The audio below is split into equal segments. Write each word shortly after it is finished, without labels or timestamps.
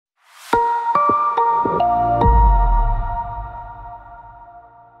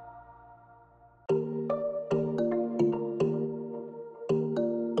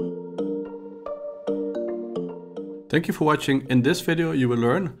Thank you for watching. In this video you will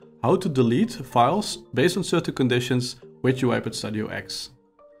learn how to delete files based on certain conditions with UiPath StudioX.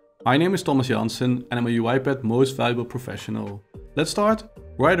 My name is Janssen and I'm a UiPath Most Valuable Professional. Let's start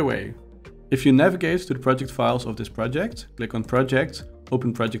right away. If you navigate to the project files of this project, click on Project,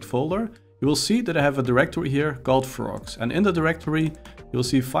 open Project folder, you will see that I have a directory here called frogs, and in the directory you will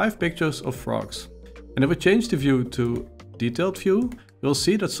see 5 pictures of frogs. And if I change the view to detailed view, you'll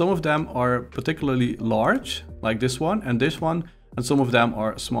see that some of them are particularly large, like this one, and some of them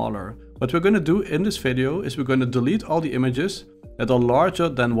are smaller. What we're going to do in this video is we're going to delete all the images that are larger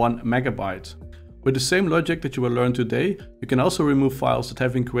than 1 megabyte. With the same logic that you will learn today, you can also remove files that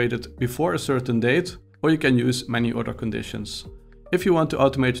have been created before a certain date, or you can use many other conditions. If you want to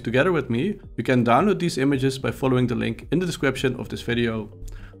automate together with me, you can download these images by following the link in the description of this video.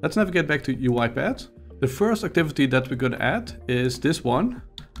 Let's navigate back to UiPath. The first activity that we're going to add is this one,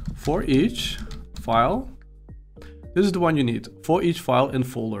 for each file. This is the one you need, for each file in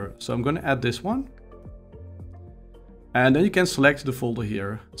folder. So I'm going to add this one. And then you can select the folder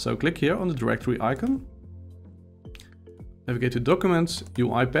here. So click here on the directory icon. Navigate to Documents,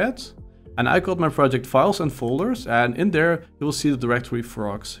 UiPath. And I called my project Files and Folders. And in there, you will see the directory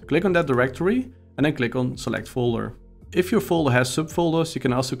frogs. Click on that directory and then click on Select Folder. If your folder has subfolders, you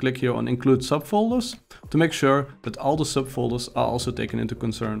can also click here on Include Subfolders to make sure that all the subfolders are also taken into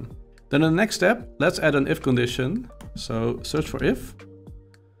concern. Then in the next step, let's add an if condition. So search for if.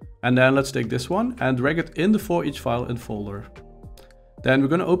 And then let's take this one and drag it in the for each file in folder. Then we're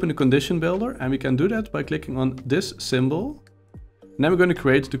going to open the condition builder, and we can do that by clicking on this symbol. And then we're going to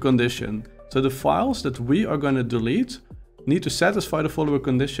create the condition. So the files that we are going to delete need to satisfy the following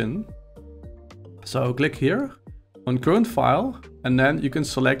condition. So click here on current file, and then you can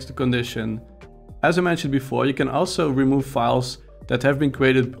select the condition. As I mentioned before, you can also remove files that have been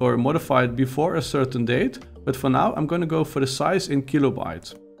created or modified before a certain date. But for now, I'm going to go for the size in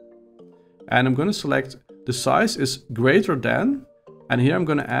kilobyte. And I'm going to select the size is greater than, and here I'm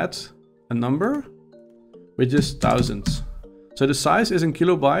going to add a number, which is 1000. So the size is in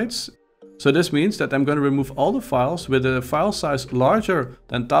kilobytes. So this means that I'm going to remove all the files with a file size larger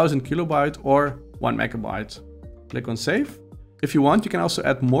than 1000 kilobyte or 1 megabyte. Click on Save. If you want, you can also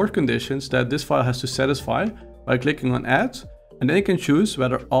add more conditions that this file has to satisfy by clicking on Add, and then you can choose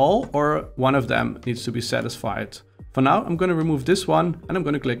whether all or one of them needs to be satisfied. For now, I'm going to remove this one and I'm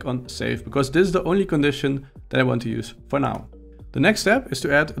going to click on Save, because this is the only condition that I want to use for now. The next step is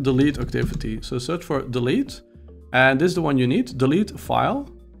to add a delete activity. So search for delete, and this is the one you need, delete file.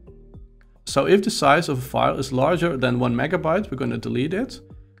 So if the size of a file is larger than 1 megabyte, we're going to delete it.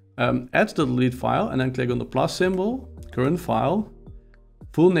 Add the delete file and then click on the plus symbol, current file,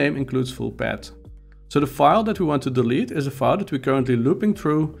 full name includes full path. So the file that we want to delete is a file that we're currently looping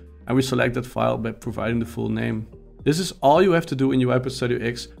through, and we select that file by providing the full name. This is all you have to do in UiPath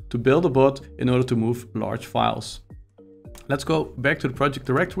StudioX to build a bot in order to move large files. Let's go back to the project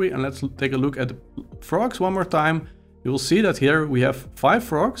directory and let's take a look at the frogs one more time. You will see that here we have 5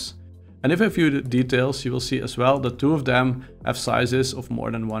 frogs. And if I view the details, you will see as well that 2 of them have sizes of more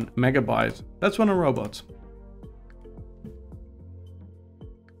than 1 megabyte. Let's run a robot.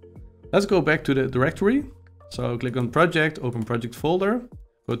 Let's go back to the directory. So click on Project, open Project folder,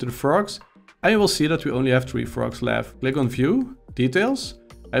 go to the frogs, and you will see that we only have 3 frogs left. Click on View, Details.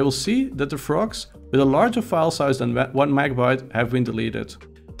 I will see that the frogs with a larger file size than 1 megabyte have been deleted.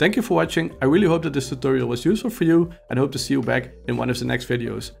 Thank you for watching. I really hope that this tutorial was useful for you and hope to see you back in one of the next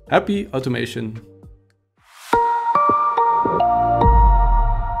videos. Happy automation!